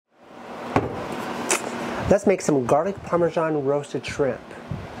Let's make some garlic Parmesan roasted shrimp.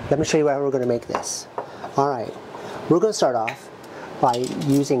 Let me show you how we're going to make this. All right, we're going to start off by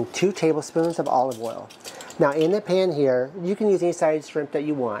using 2 tablespoons of olive oil. Now in the pan here, you can use any size shrimp that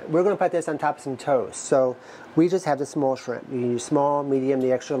you want. We're going to put this on top of some toast. So we just have the small shrimp. You can use small, medium,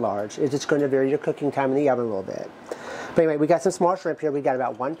 the extra large. It's just going to vary your cooking time in the oven a little bit. But anyway, we got some small shrimp here. We got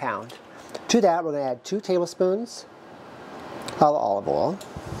about 1 pound. To that, we're going to add 2 tablespoons of olive oil,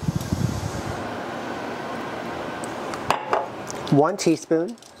 1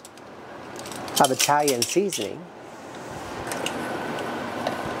 teaspoon of Italian seasoning,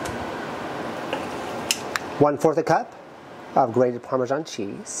 1/4 a cup of grated Parmesan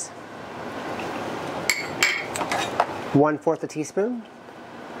cheese, 1/4 a teaspoon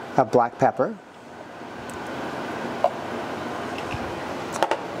of black pepper,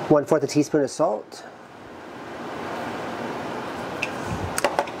 1/4 a teaspoon of salt,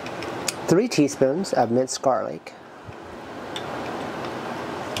 3 teaspoons of minced garlic,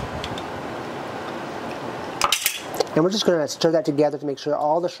 and we're just going to stir that together to make sure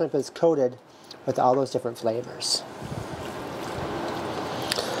all the shrimp is coated with all those different flavors.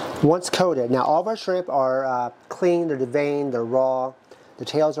 Once coated, now all of our shrimp are clean, they're deveined, they're raw, the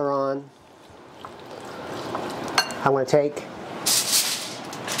tails are on. I'm going to take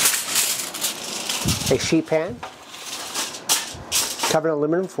a sheet pan, cover in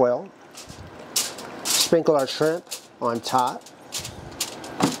aluminum foil, sprinkle our shrimp on top,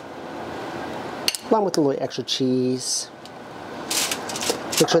 along with a little extra cheese.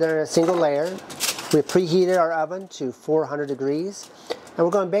 Make sure they're in a single layer. We preheated our oven to 400 degrees, and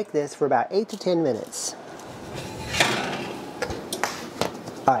we're going to bake this for about 8 to 10 minutes.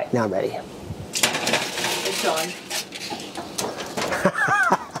 All right, now I'm ready. It's on.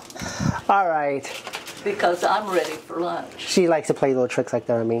 All right. Because I'm ready for lunch. She likes to play little tricks like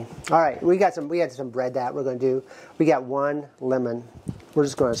that on me. All right, we had some bread that we're going to do. We got 1 lemon. We're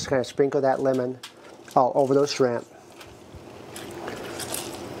just going to kind of sprinkle that lemon all over those shrimp.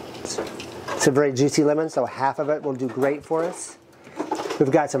 It's a very juicy lemon, so half of it will do great for us. We've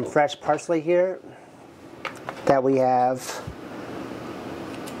got some fresh parsley here that we have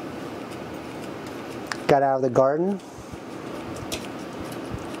got out of the garden.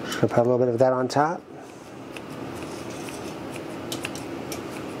 Just gonna put a little bit of that on top.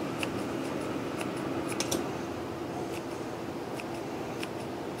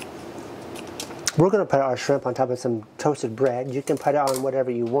 We're going to put our shrimp on top of some toasted bread. You can put it on whatever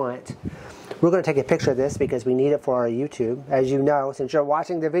you want. We're going to take a picture of this because we need it for our YouTube. As you know, since you're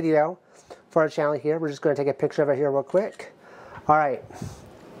watching the video for our channel here, we're just going to take a picture of it here real quick. All right.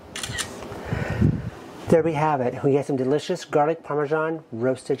 There we have it. We got some delicious garlic Parmesan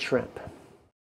roasted shrimp.